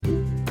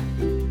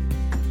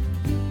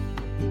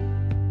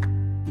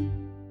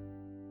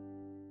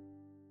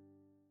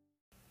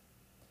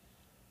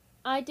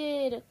I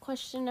did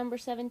question number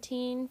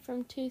 17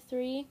 from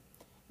 2-3,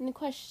 and the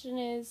question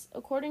is,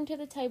 according to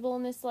the table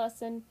in this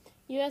lesson,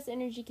 U.S.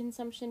 energy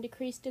consumption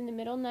decreased in the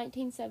middle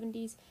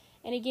 1970s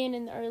and again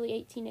in the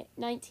early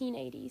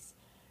 1980s.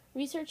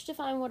 Research to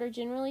find what are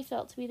generally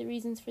felt to be the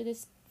reasons for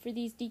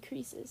these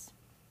decreases.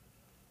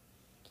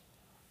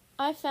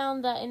 I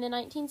found that in the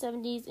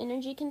 1970s,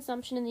 energy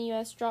consumption in the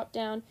U.S. dropped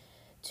down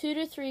 2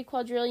 to 3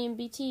 quadrillion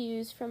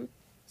BTUs from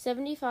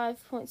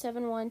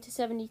 75.71 to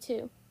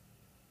 72.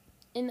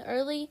 In the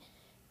early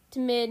to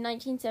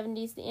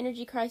mid-1970s, the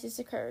energy crisis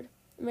occurred.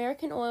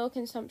 American oil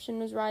consumption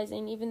was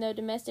rising, even though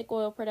domestic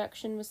oil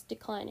production was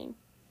declining.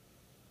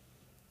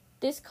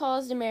 This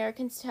caused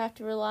Americans to have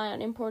to rely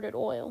on imported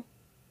oil.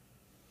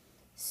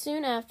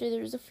 Soon after, there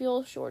was a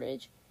fuel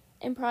shortage,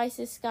 and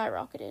prices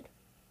skyrocketed.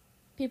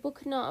 People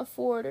could not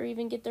afford or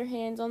even get their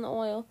hands on the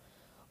oil,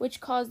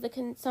 which caused the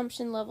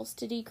consumption levels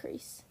to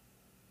decrease.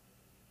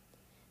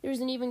 There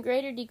was an even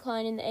greater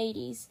decline in the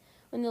 80s,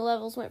 when the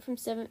levels went from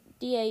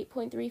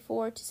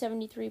 78.34 to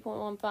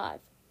 73.15.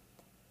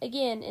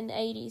 Again, in the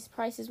 80s,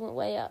 prices went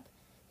way up.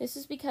 This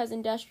was because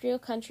industrial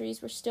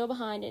countries were still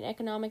behind in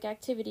economic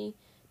activity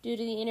due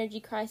to the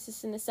energy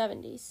crisis in the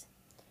 70s.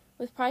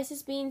 With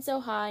prices being so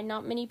high,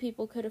 not many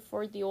people could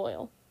afford the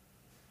oil.